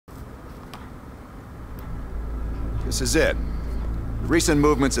This is it. The recent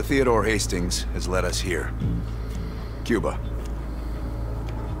movements of Theodore Hastings has led us here. Cuba.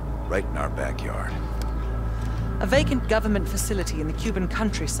 Right in our backyard. A vacant government facility in the Cuban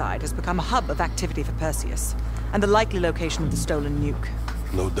countryside has become a hub of activity for Perseus, and the likely location of the stolen nuke.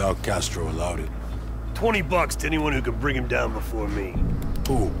 No doubt Castro allowed it. $20 to anyone who can bring him down before me.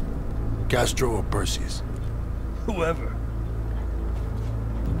 Who? Castro or Perseus? Whoever.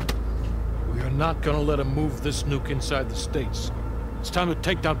 We are not gonna let him move this nuke inside the States. It's time to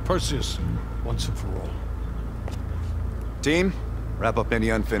take down Perseus, once and for all. Team, wrap up any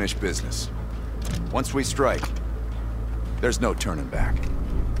unfinished business. Once we strike, there's no turning back.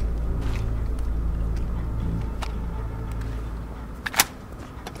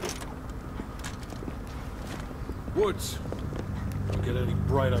 Woods, don't get any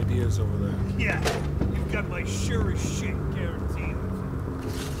bright ideas over there. Yeah, you've got my sure as shit guaranteed.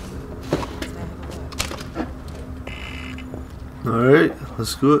 Alright,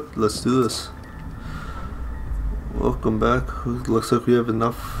 let's do it. Let's do this. Welcome back. Looks like we have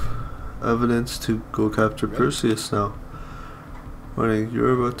enough evidence to go capture Perseus now. Warning,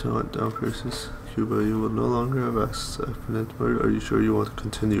 you're about to hunt down Perseus. Cuba, you will no longer have access to evidence. Are you sure you want to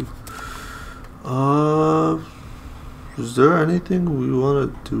continue? Is there anything we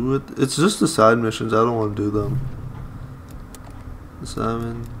want to do with... It's just the side missions, I don't want to do them.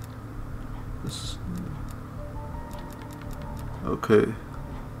 Salmon. This... Okay.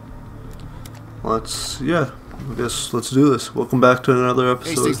 I guess let's do this. Welcome back to another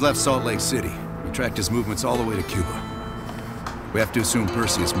episode. Hastings left Salt Lake City. We tracked his movements all the way to Cuba. We have to assume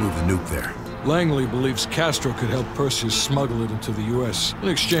Perseus moved the nuke there. Langley believes Castro could help Perseus smuggle it into the US, in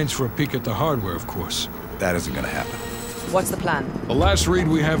exchange for a peek at the hardware, of course. That isn't gonna happen. What's the plan? The last read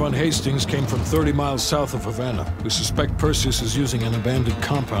we have on Hastings came from 30 miles south of Havana. We suspect Perseus is using an abandoned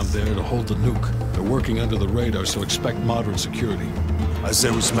compound there to hold the nuke. They're working under the radar, so expect moderate security. I say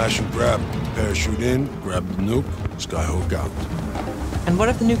we smash and grab. Parachute in, grab the nuke, skyhook out. And what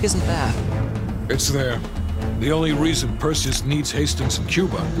if the nuke isn't there? It's there. The only reason Perseus needs Hastings in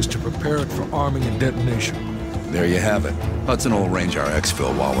Cuba is to prepare it for arming and detonation. There you have it. Hudson will arrange our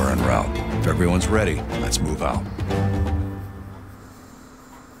exfil while we're en route. If everyone's ready, let's move out.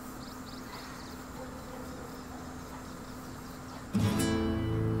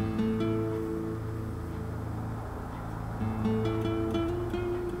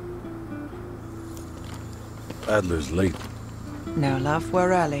 Adler's late. No, love,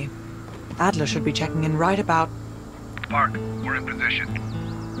 we're early. Adler should be checking in right about... Park, we're in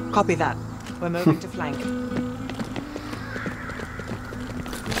position. Copy that. We're moving to flank.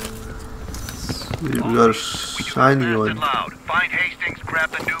 We got a shiny one. Loud. Find Hastings,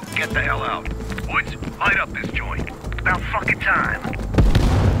 grab the nuke, get the hell out. Woods, light up this joint. About fucking time.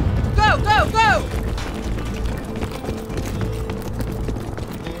 Go, go, go!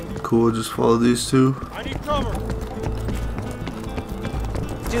 Cool, just follow these two. I need cover.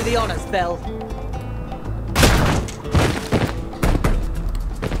 Do the honors, Bill.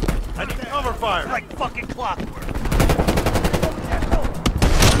 I need cover fire. Like fucking clockwork.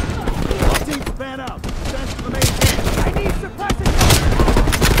 Team, fan out. Send to the main camp. I need suppressing fire.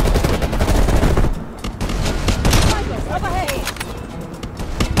 Up ahead.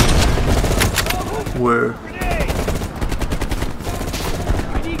 Where?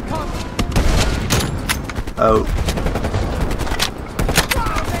 I need cover. Out.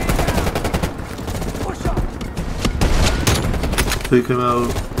 Push up. Take him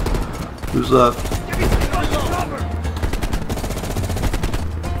out. Who's left?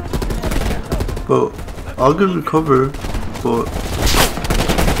 But I'll give you cover, but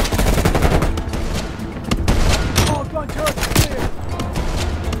All gun turrets clear.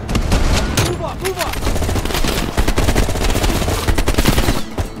 Move up, move up.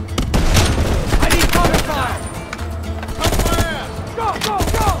 I need cover fire. Cover my ass. Go, go,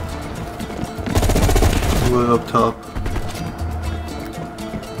 go. we're up top.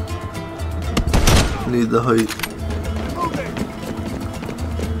 Need the height. Moving.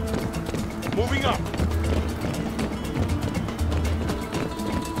 Moving up.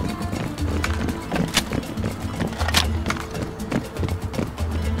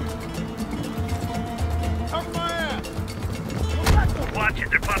 Cover my ass. Watch it,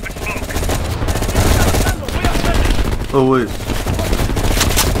 they're popping smoke. Oh wait.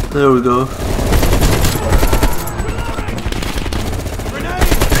 There we go.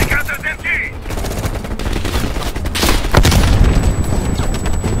 Take out those MGs.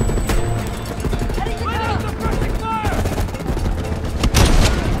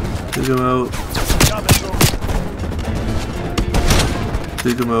 Take him out.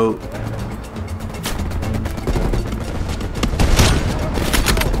 Take him out.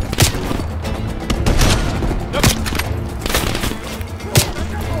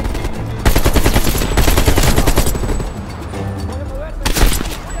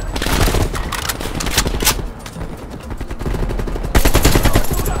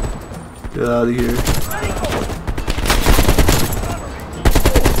 Get out of here.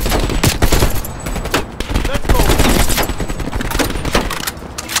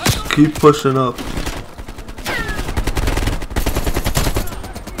 Keep pushing up.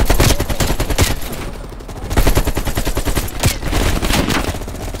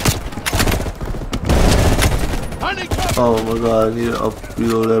 Oh my god, I need to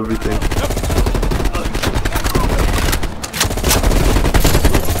reload everything.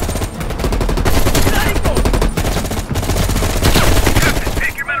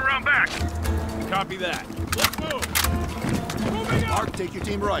 Take your men around back. Copy that. Let's move. Mark, take your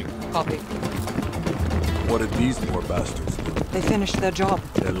team right. Copy. What did these poor bastards do? They finished their job.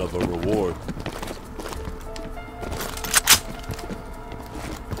 They love a reward.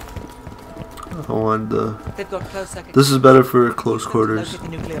 I want the. They've got close second. This is better for close quarters.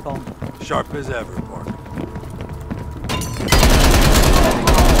 Locate the nuclear bomb. Sharp as ever, Park.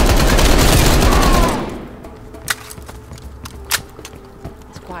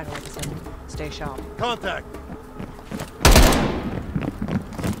 It's quiet all of a sudden. Stay sharp. Contact.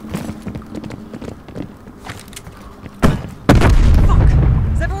 Fuck!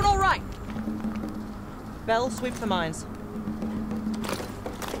 Is everyone all right? Bell, sweep the mines.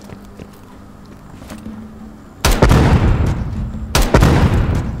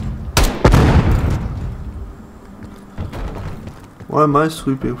 Why am I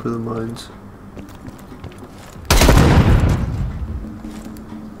sweeping for the mines?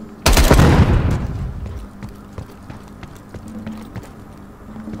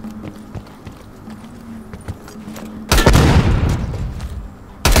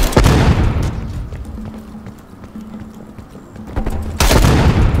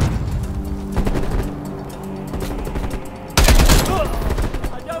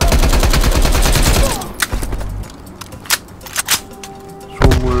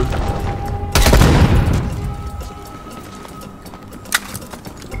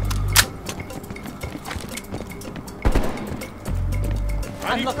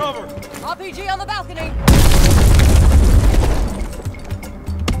 I need cover. RPG on the balcony.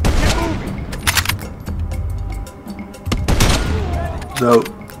 He's out.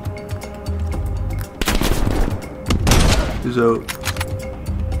 He's out.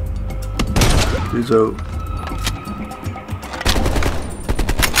 He's out.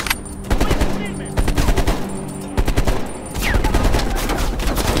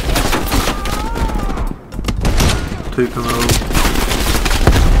 Take him out.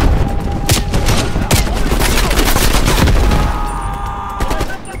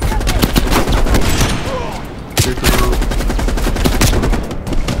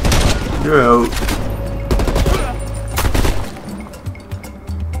 You're out.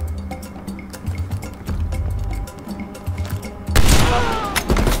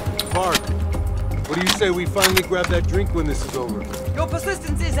 Park, what do you say we finally grab that drink when this is over? Your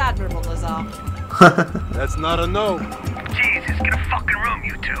persistence is admirable, Lazar. That's not a no. Jesus, get a fucking room,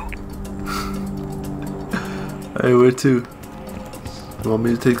 you two. Hey, where to? You want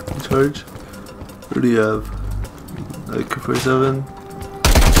me to take the charge? What do you have? Like 47?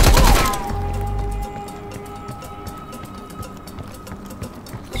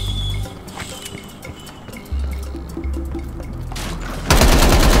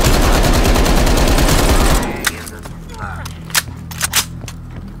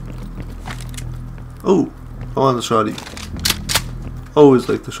 Oh, I want the shoddy. Always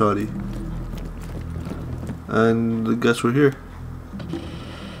like the shoddy. And I guess we're here.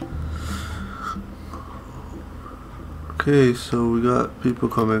 Okay, so we got people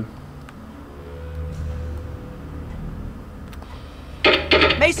coming.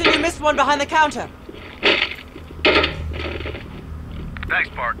 Mason, you missed one behind the counter. Thanks,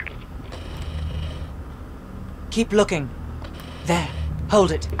 Park. Keep looking. There.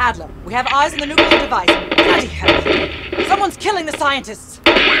 Hold it. Adler, we have eyes on the nuclear device. Bloody hell. Someone's killing the scientists.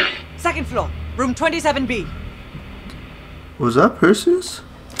 Where? Second floor, room 27B. Was that Perseus?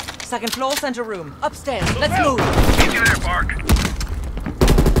 Second floor, center room. Upstairs. Let's move. Get you there, Park.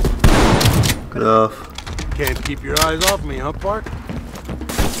 Get off. Can't keep your eyes off me, huh, Park?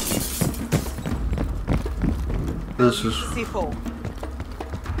 This is. C4.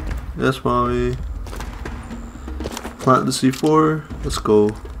 Yes, mommy. Plant the C4. Let's go.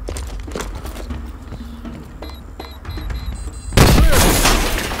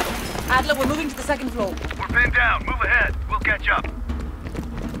 Adler, we're moving to the second floor. We're pinned down. Move ahead. We'll catch up.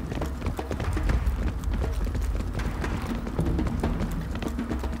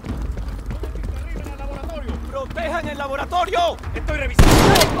 ¡Protejan el laboratorio! ¡Estoy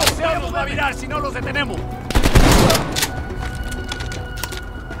revisando! ¡No se nos va a virar si no los detenemos!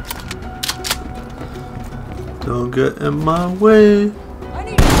 Don't get in my way.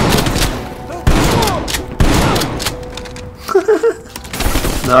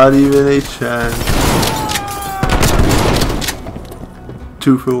 Not even a chance.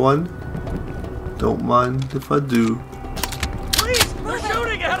 2 for 1. Don't mind if I do. Please, they're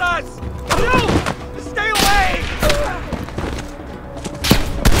shooting at us! No! Stay away!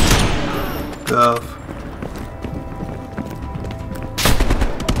 Go.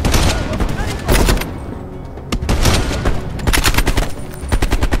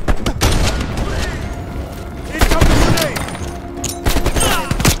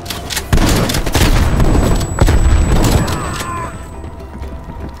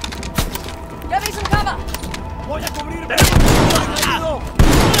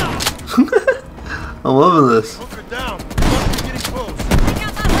 I'm loving this. Hunker down. We're getting close. Bring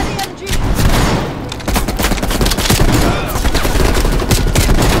out that heavy MG.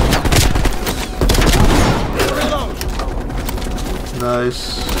 Nice.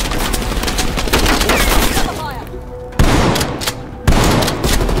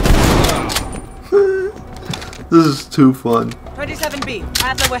 This is too fun. 27B,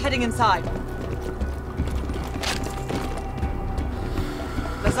 Adler, we're heading inside.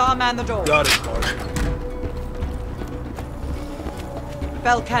 Lazar, man the door. Got it, Mark.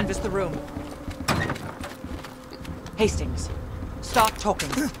 Bell, canvass the room. Hastings, start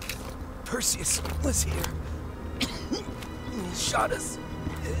talking. Perseus was here. He shot us.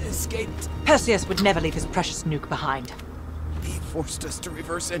 Escaped. Perseus would never leave his precious nuke behind. He forced us to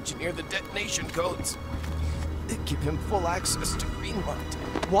reverse engineer the detonation codes. Give him full access to Greenland.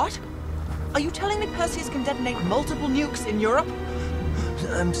 What? Are you telling me Perseus can detonate multiple nukes in Europe?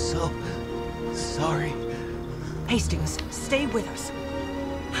 I'm so sorry. Hastings, stay with us.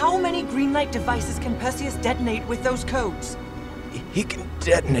 How many Greenlight devices can Perseus detonate with those codes? He can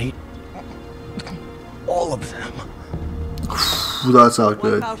detonate all of them. That's not What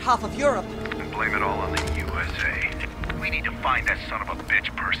good. about half of Europe? And blame it all on the USA. We need to find that son of a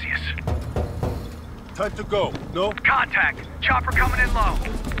bitch, Perseus. Time to go. No? Contact! Chopper coming in low.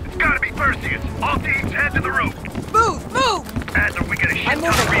 It's gotta be Perseus. All teams head to the roof. Move! Move! Adler, we got a shit I'm ton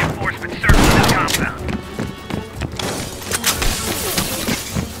of moving. reinforcements circling this compound.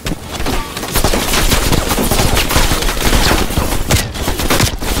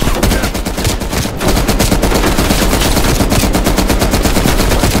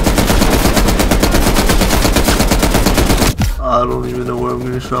 I don't even know where I'm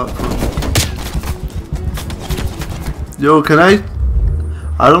gonna shot from. Yo, can I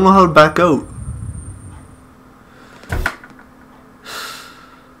don't know how to back out.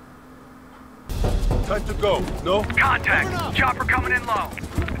 Time to go. No? Contact! Chopper coming in low.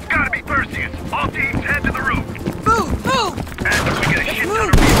 It's gotta be Perseus. All teams head to the roof. Move! Move! Adler, we got a shit ton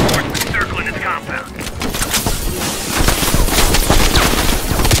of reinforcements circling this compound.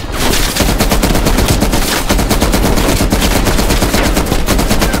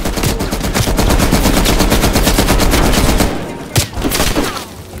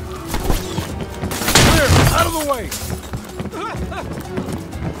 Out of the way!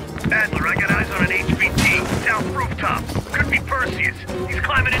 Adler, I got eyes on an HVT. South rooftop. Could be Perseus. He's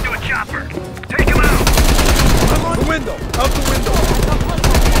climbing into a chopper. Take him out! The window! Out the window!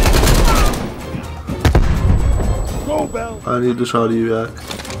 Go, Bell! I need to shot you back.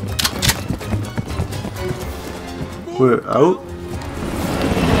 We're out?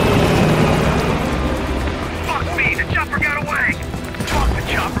 Fuck me, the chopper got away! Fuck the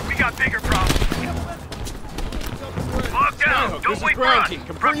chopper, we got bigger problems. Lock down, This don't is wait for ground us. team.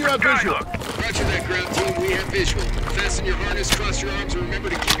 Confirm you have visual. Roger that, ground team. We have visual. Fasten your harness, cross your arms, and remember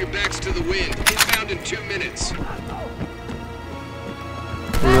to keep your backs to the wind. Inbound in 2 minutes.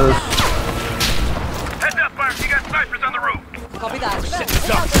 Yes. Heads up, Bart, you got snipers on the roof. Copy that.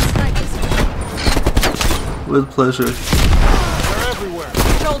 With pleasure. They're everywhere.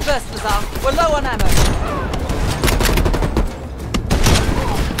 Controlled burst, Lazar. We're low on ammo.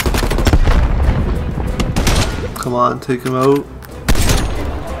 Come on, take him out.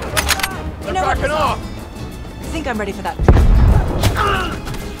 You know what, Backing Lazar? off! I think I'm ready for that.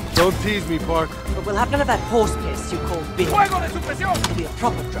 Don't tease me, Park. But we'll have none of that horse piss you call big. It'll be a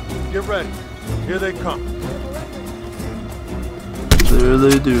proper drop. Get ready. Here they come. There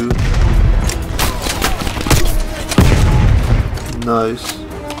they do. Nice.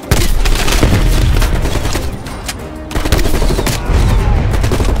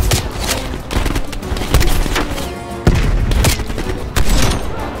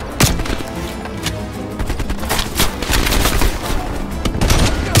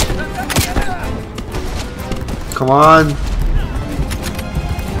 Come on.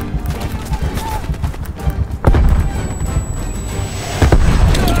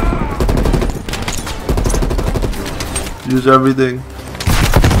 Use everything.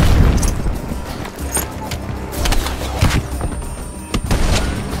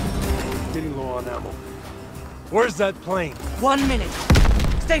 Getting low on ammo. Where's that plane? 1 minute.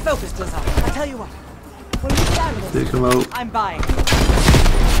 Stay focused, Lazar. I tell you what. When we get out of this, Take him out. I'm buying.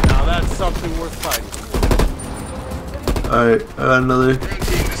 Now that's something worth fighting for. Alright, I got another. Ground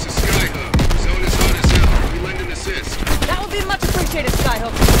team, this is Skyhook. Zone is hot as hell. We lend an assist. That would be much appreciated,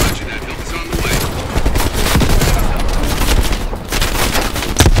 Skyhook. Roger that. Help is on the way.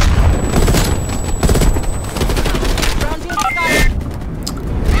 Ground team, Skyhook.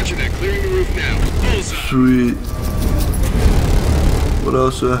 Roger that. Clearing the roof now. Bullseye. Sweet. What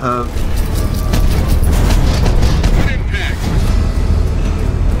else do I have? Good impact.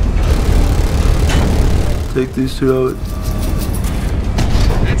 Take these two out.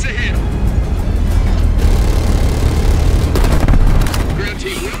 That's a hit. Ground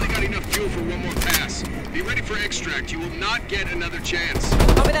team, we only got enough fuel for one more pass. Be ready for extract. You will not get another chance.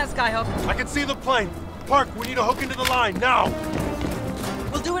 Copy that, Skyhook. I can see the plane. Park, we need to hook into the line, now!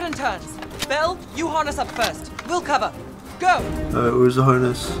 We'll do it in turns. Bell, you harness up first. We'll cover. Go! Alright, where's the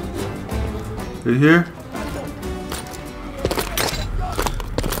harness? Right here?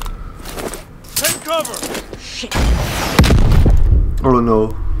 Take cover! Shit. Oh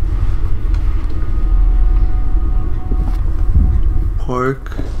no.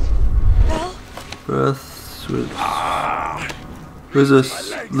 Park. Bell? Breath. Switch. Where's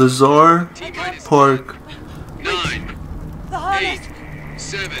this? Lazar? Park. 9, The harness. 8,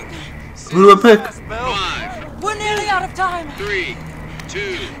 7, Who do I pick? 5, We're nearly out of time. 3,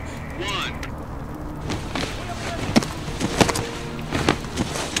 2,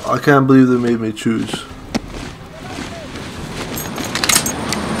 1. I can't believe they made me choose.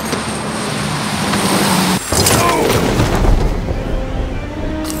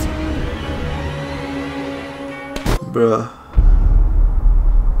 Bruh.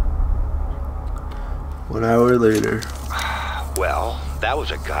 1 hour later. Well, that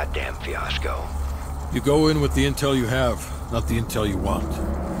was a goddamn fiasco. You go in with the intel you have, not the intel you want.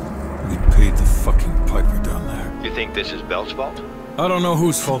 We paid the fucking piper down there. You think this is Bell's fault? I don't know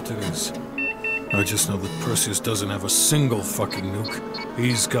whose fault it is. I just know that Perseus doesn't have a single fucking nuke.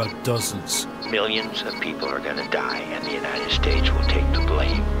 He's got dozens. Millions of people are gonna die, and the United States will take the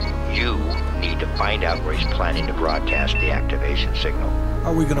blame. You need to find out where he's planning to broadcast the activation signal.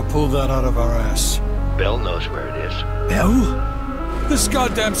 How are we gonna pull that out of our ass? Bell knows where it is. Bell? This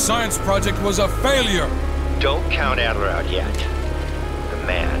goddamn science project was a failure! Don't count Adler out yet. The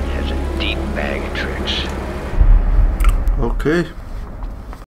man has a deep bag of tricks. Okay.